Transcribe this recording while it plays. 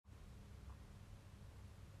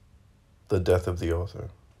The death of the author.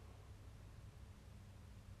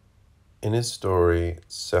 In his story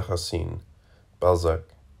Sarracine, Balzac,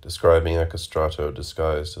 describing a castrato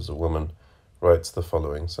disguised as a woman, writes the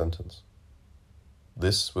following sentence.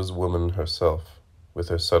 This was woman herself, with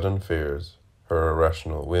her sudden fears, her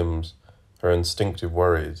irrational whims, her instinctive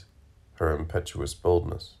worries, her impetuous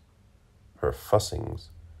boldness, her fussings,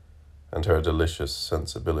 and her delicious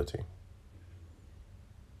sensibility.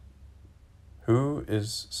 Who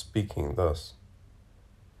is speaking thus?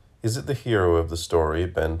 Is it the hero of the story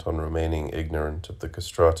bent on remaining ignorant of the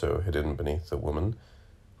castrato hidden beneath the woman?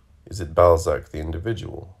 Is it Balzac the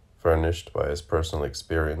individual, furnished by his personal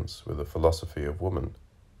experience with a philosophy of woman?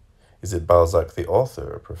 Is it Balzac the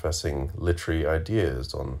author, professing literary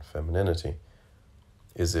ideas on femininity?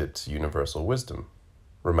 Is it universal wisdom,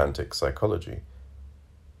 romantic psychology?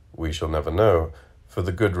 We shall never know, for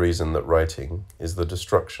the good reason that writing is the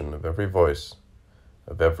destruction of every voice,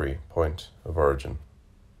 of every point of origin.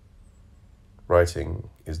 Writing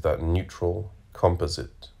is that neutral,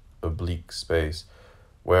 composite, oblique space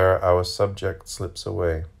where our subject slips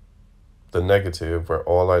away, the negative where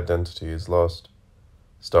all identity is lost,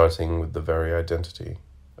 starting with the very identity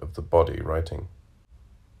of the body writing.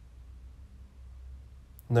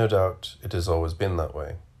 No doubt it has always been that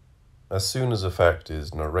way. As soon as a fact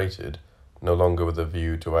is narrated, no longer with a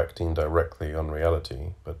view to acting directly on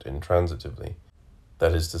reality, but intransitively,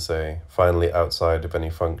 that is to say, finally outside of any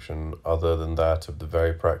function other than that of the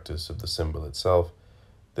very practice of the symbol itself,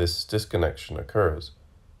 this disconnection occurs.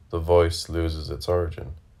 The voice loses its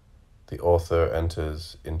origin. The author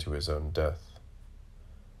enters into his own death.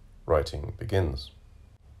 Writing begins.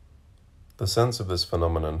 The sense of this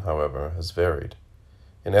phenomenon, however, has varied.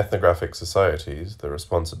 In ethnographic societies, the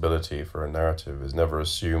responsibility for a narrative is never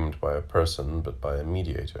assumed by a person but by a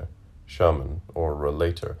mediator, shaman, or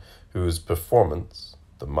relator, whose performance,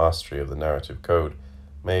 the mastery of the narrative code,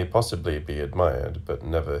 may possibly be admired, but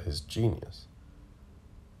never his genius.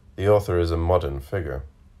 The author is a modern figure,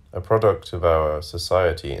 a product of our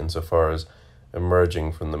society insofar as,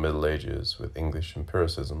 emerging from the Middle Ages with English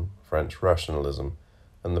empiricism, French rationalism,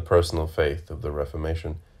 and the personal faith of the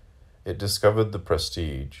Reformation, it discovered the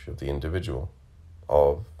prestige of the individual,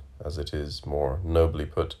 of, as it is more nobly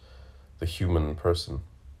put, the human person.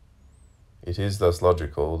 It is thus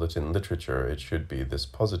logical that in literature it should be this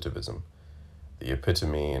positivism, the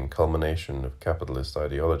epitome and culmination of capitalist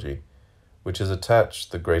ideology, which has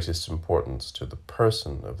attached the greatest importance to the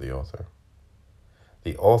person of the author.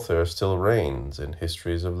 The author still reigns in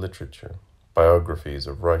histories of literature, biographies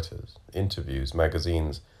of writers, interviews,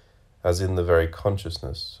 magazines, as in the very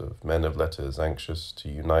consciousness of men of letters anxious to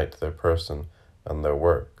unite their person and their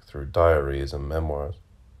work through diaries and memoirs.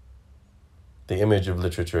 The image of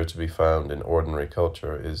literature to be found in ordinary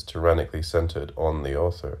culture is tyrannically centered on the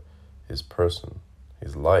author, his person,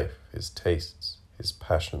 his life, his tastes, his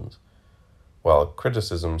passions, while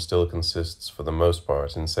criticism still consists for the most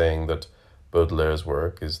part in saying that Baudelaire's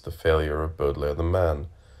work is the failure of Baudelaire the man,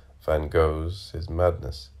 Van Gogh's his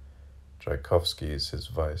madness, Tchaikovsky's his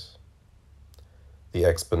vice. The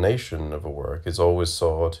explanation of a work is always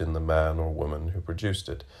sought in the man or woman who produced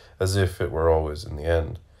it, as if it were always in the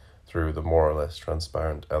end, through the more or less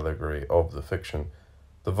transparent allegory of the fiction,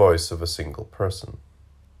 the voice of a single person,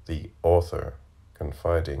 the author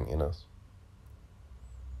confiding in us.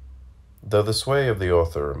 Though the sway of the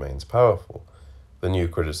author remains powerful, the new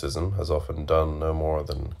criticism has often done no more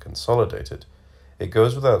than consolidate it. It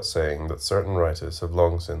goes without saying that certain writers have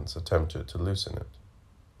long since attempted to loosen it.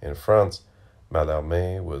 In France,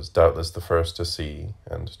 Mallarmé was doubtless the first to see,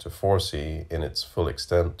 and to foresee in its full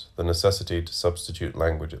extent, the necessity to substitute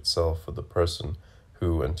language itself for the person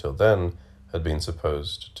who, until then, had been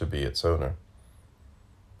supposed to be its owner.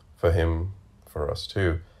 For him, for us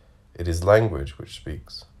too, it is language which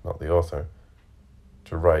speaks, not the author.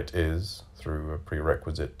 To write is, through a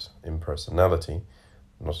prerequisite impersonality,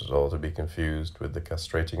 not at all to be confused with the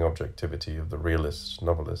castrating objectivity of the realist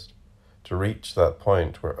novelist, to reach that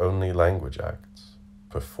point where only language acts,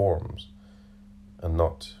 performs, and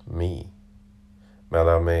not me.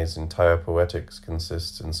 Mallarmé's entire poetics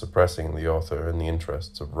consists in suppressing the author in the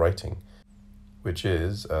interests of writing, which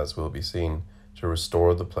is, as will be seen, to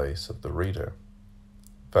restore the place of the reader.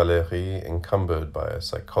 Valéry, encumbered by a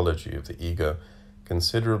psychology of the ego,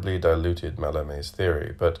 considerably diluted Mallarmé's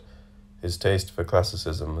theory, but his taste for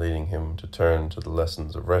classicism leading him to turn to the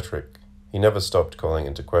lessons of rhetoric, he never stopped calling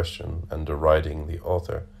into question and deriding the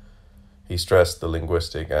author. He stressed the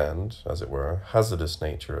linguistic and, as it were, hazardous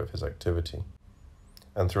nature of his activity.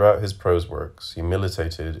 And throughout his prose works, he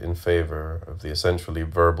militated in favor of the essentially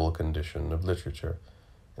verbal condition of literature,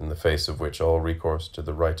 in the face of which all recourse to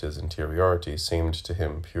the writer's interiority seemed to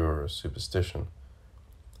him pure superstition.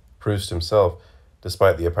 Proust himself,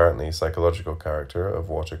 despite the apparently psychological character of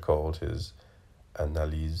what are called his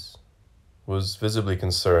analyses, was visibly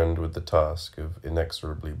concerned with the task of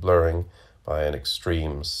inexorably blurring, by an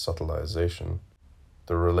extreme subtilization,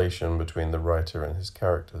 the relation between the writer and his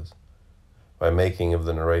characters, by making of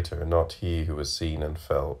the narrator not he who is seen and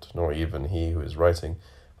felt, nor even he who is writing,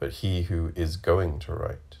 but he who is going to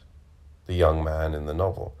write, the young man in the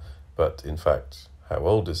novel, but in fact, how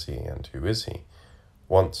old is he and who is he,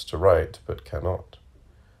 wants to write but cannot.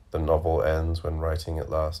 The novel ends when writing at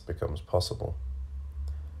last becomes possible.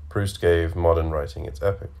 Proust gave modern writing its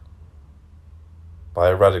epic. By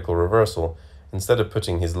a radical reversal, instead of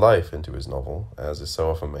putting his life into his novel, as is so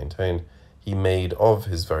often maintained, he made of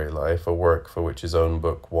his very life a work for which his own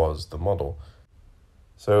book was the model,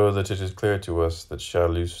 so that it is clear to us that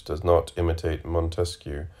Charlus does not imitate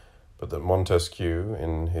Montesquieu, but that Montesquieu,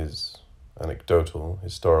 in his anecdotal,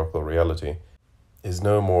 historical reality, is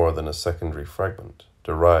no more than a secondary fragment,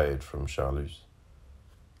 derived from Charlus.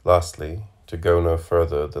 Lastly, to go no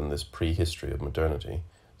further than this prehistory of modernity,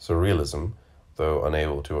 surrealism, though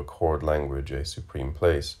unable to accord language a supreme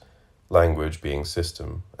place, language being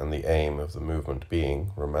system, and the aim of the movement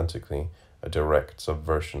being, romantically, a direct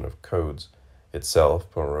subversion of codes, itself,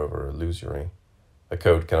 moreover, illusory. A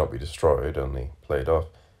code cannot be destroyed, only played off,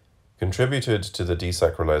 contributed to the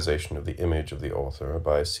desacralization of the image of the author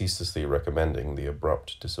by ceaselessly recommending the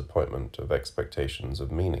abrupt disappointment of expectations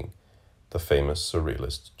of meaning, the famous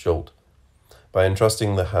surrealist jolt, by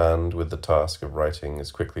entrusting the hand with the task of writing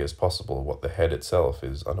as quickly as possible what the head itself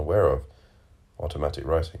is unaware of, automatic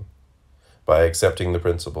writing, by accepting the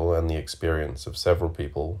principle and the experience of several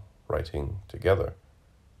people writing together.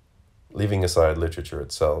 Leaving aside literature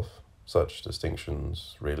itself, such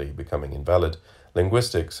distinctions really becoming invalid,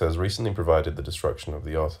 linguistics has recently provided the destruction of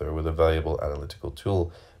the author with a valuable analytical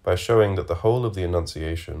tool by showing that the whole of the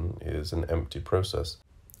enunciation is an empty process,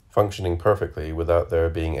 functioning perfectly without there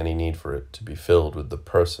being any need for it to be filled with the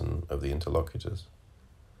person of the interlocutors.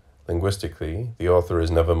 Linguistically, the author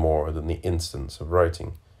is never more than the instance of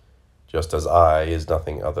writing, just as I is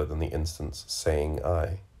nothing other than the instance saying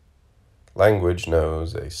I. Language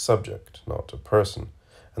knows a subject, not a person,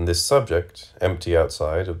 and this subject, empty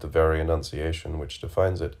outside of the very enunciation which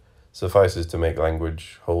defines it, suffices to make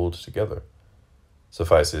language hold together,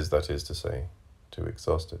 suffices, that is to say, to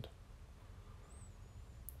exhaust it.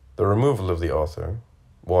 The removal of the author,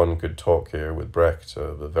 one could talk here with Brecht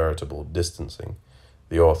of a veritable distancing,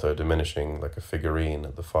 the author diminishing like a figurine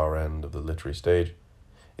at the far end of the literary stage,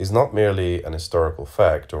 is not merely an historical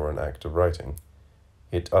fact or an act of writing.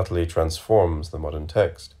 It utterly transforms the modern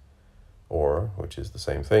text, or, which is the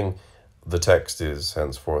same thing, the text is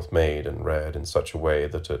henceforth made and read in such a way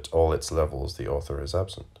that at all its levels the author is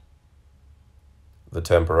absent. The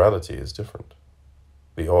temporality is different.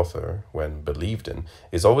 The author, when believed in,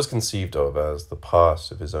 is always conceived of as the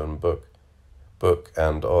part of his own book. Book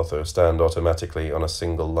and author stand automatically on a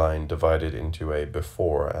single line divided into a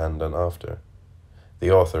before and an after.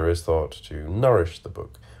 The author is thought to nourish the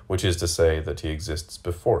book, which is to say that he exists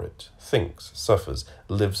before it, thinks, suffers,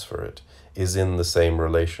 lives for it, is in the same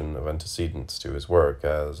relation of antecedence to his work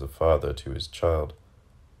as a father to his child.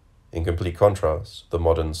 In complete contrast, the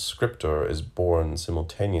modern scriptor is born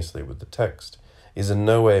simultaneously with the text, is in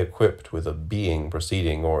no way equipped with a being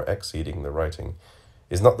preceding or exceeding the writing,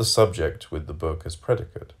 is not the subject with the book as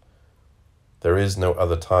predicate. There is no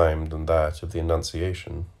other time than that of the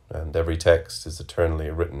Annunciation, and every text is eternally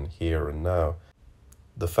written here and now.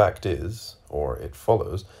 The fact is, or it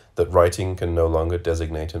follows, that writing can no longer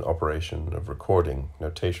designate an operation of recording,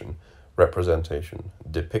 notation, representation,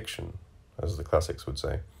 depiction, as the classics would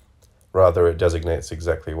say. Rather, it designates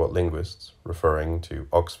exactly what linguists, referring to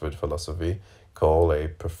Oxford philosophy, call a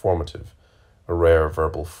performative, a rare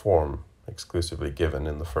verbal form, exclusively given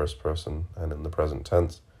in the first person and in the present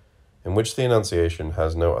tense, in which the enunciation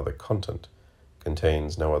has no other content,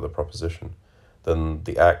 contains no other proposition, than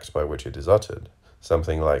the act by which it is uttered,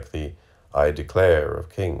 something like the I declare of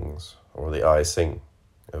kings, or the I sing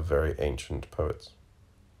of very ancient poets.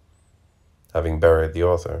 Having buried the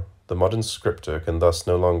author, the modern scriptor can thus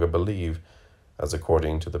no longer believe, as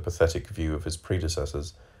according to the pathetic view of his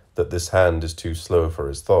predecessors, that this hand is too slow for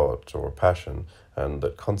his thought or passion, and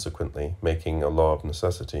that consequently, making a law of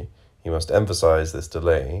necessity, he must emphasize this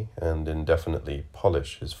delay and indefinitely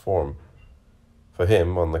polish his form. For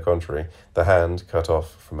him, on the contrary, the hand cut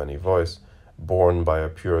off from any voice, borne by a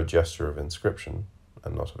pure gesture of inscription,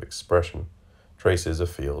 and not of expression, traces a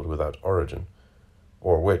field without origin,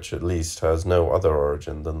 or which at least has no other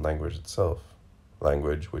origin than language itself,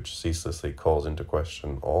 language which ceaselessly calls into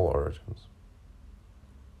question all origins.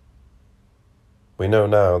 We know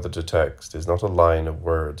now that a text is not a line of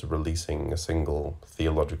words releasing a single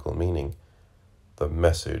theological meaning, the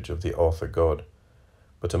message of the author God,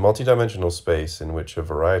 but a multidimensional space in which a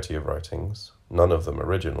variety of writings, none of them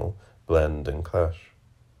original, blend and clash.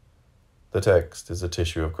 The text is a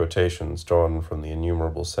tissue of quotations drawn from the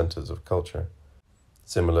innumerable centers of culture.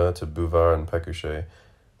 Similar to Bouvard and Pécuchet,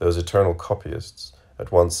 those eternal copyists,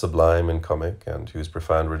 at once sublime and comic, and whose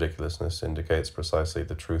profound ridiculousness indicates precisely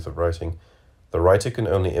the truth of writing, the writer can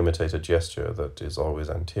only imitate a gesture that is always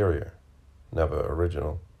anterior, never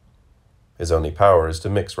original. His only power is to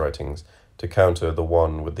mix writings, to counter the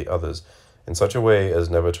one with the others, in such a way as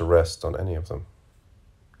never to rest on any of them.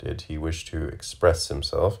 Did he wish to express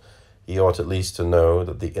himself, he ought at least to know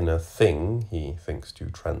that the inner thing he thinks to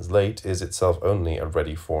translate is itself only a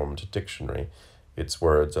ready-formed dictionary, its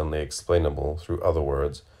words only explainable through other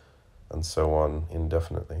words, and so on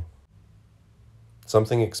indefinitely.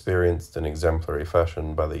 Something experienced in exemplary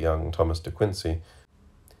fashion by the young Thomas de Quincey,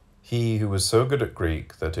 he who was so good at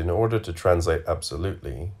Greek that in order to translate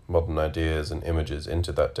absolutely modern ideas and images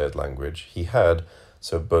into that dead language, he had,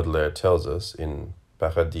 so Baudelaire tells us in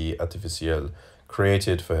Paradis Artificiel,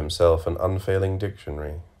 created for himself an unfailing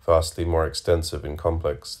dictionary, vastly more extensive and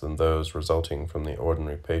complex than those resulting from the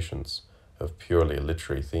ordinary patience of purely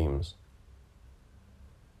literary themes.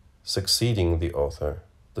 Succeeding the author,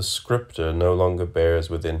 the scripter no longer bears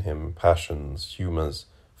within him passions, humours,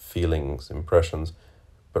 feelings, impressions,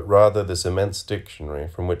 but rather this immense dictionary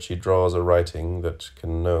from which he draws a writing that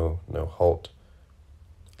can know no halt.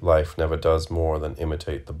 Life never does more than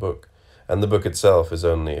imitate the book, and the book itself is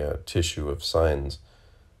only a tissue of signs,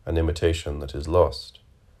 an imitation that is lost,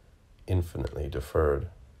 infinitely deferred.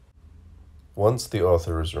 Once the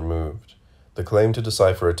author is removed, the claim to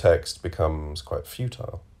decipher a text becomes quite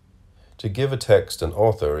futile. To give a text an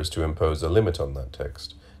author is to impose a limit on that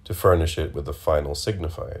text, to furnish it with a final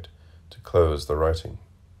signified, to close the writing.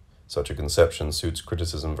 Such a conception suits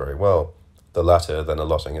criticism very well, the latter then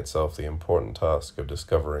allotting itself the important task of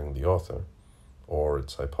discovering the author, or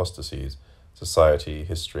its hypostases, society,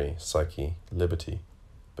 history, psyche, liberty,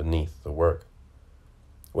 beneath the work.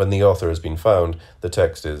 When the author has been found, the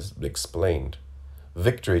text is explained.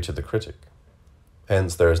 Victory to the critic.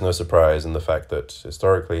 Hence, there is no surprise in the fact that,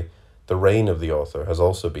 historically, the reign of the author has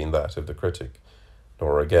also been that of the critic,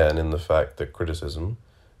 nor again in the fact that criticism,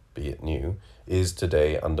 be it new, is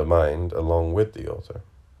today undermined along with the author.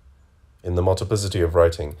 In the multiplicity of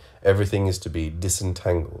writing, everything is to be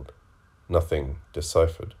disentangled, nothing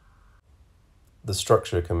deciphered. The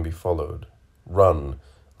structure can be followed, run,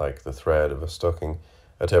 like the thread of a stocking,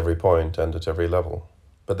 at every point and at every level,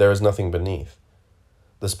 but there is nothing beneath.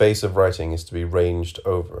 The space of writing is to be ranged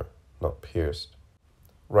over, not pierced.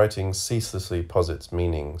 Writing ceaselessly posits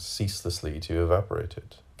meaning, ceaselessly to evaporate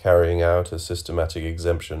it, carrying out a systematic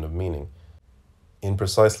exemption of meaning. In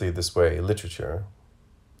precisely this way, literature,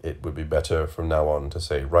 it would be better from now on to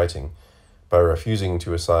say writing, by refusing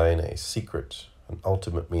to assign a secret, an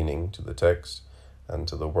ultimate meaning to the text and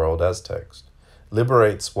to the world as text,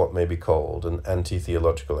 liberates what may be called an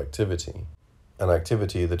anti-theological activity, an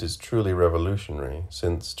activity that is truly revolutionary,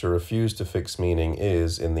 since to refuse to fix meaning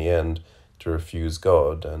is, in the end, to refuse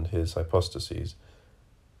God and his hypostases,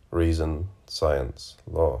 reason, science,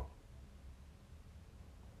 law.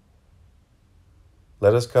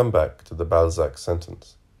 Let us come back to the Balzac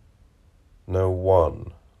sentence. No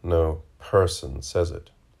one, no person says it.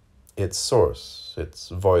 Its source, its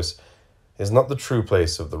voice, is not the true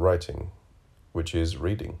place of the writing, which is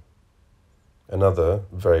reading. Another,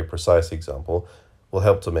 very precise example will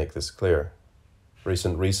help to make this clear.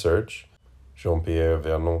 Recent research, Jean-Pierre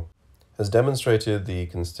Vernant, has demonstrated the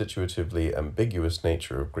constitutively ambiguous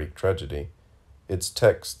nature of Greek tragedy, its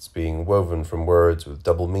texts being woven from words with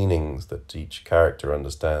double meanings that each character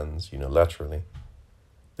understands unilaterally.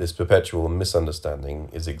 This perpetual misunderstanding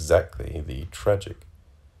is exactly the tragic.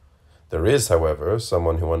 There is, however,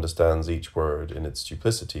 someone who understands each word in its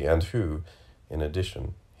duplicity and who, in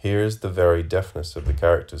addition, hears the very deafness of the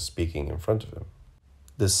characters speaking in front of him.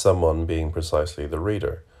 This someone being precisely the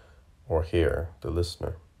reader, or here, the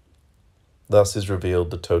listener. Thus is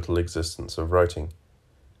revealed the total existence of writing.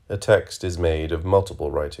 A text is made of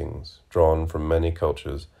multiple writings, drawn from many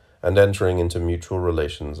cultures, and entering into mutual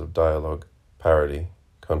relations of dialogue, parody,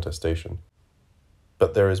 contestation.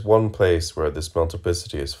 But there is one place where this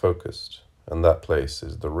multiplicity is focused, and that place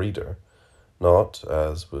is the reader, not,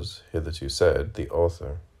 as was hitherto said, the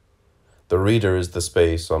author. The reader is the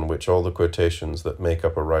space on which all the quotations that make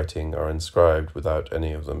up a writing are inscribed without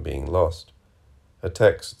any of them being lost. A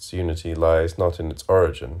text's unity lies not in its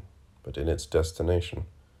origin, but in its destination.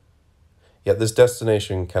 Yet this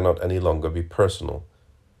destination cannot any longer be personal.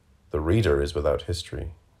 The reader is without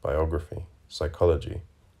history, biography, psychology.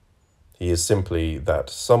 He is simply that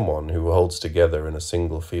someone who holds together in a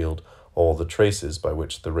single field all the traces by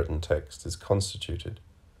which the written text is constituted,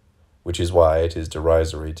 which is why it is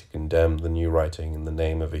derisory to condemn the new writing in the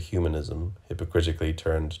name of a humanism hypocritically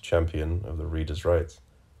turned champion of the reader's rights.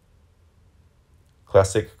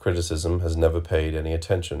 Classic criticism has never paid any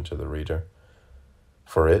attention to the reader.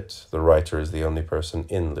 For it, the writer is the only person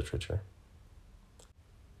in literature.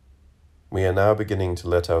 We are now beginning to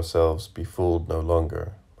let ourselves be fooled no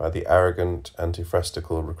longer by the arrogant,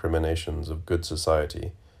 antiphrestical recriminations of good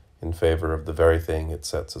society in favor of the very thing it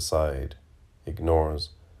sets aside, ignores,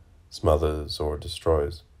 smothers, or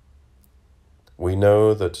destroys. We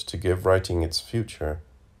know that to give writing its future,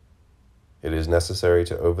 it is necessary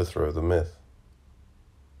to overthrow the myth.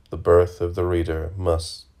 The birth of the reader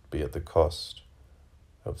must be at the cost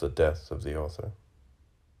of the death of the author.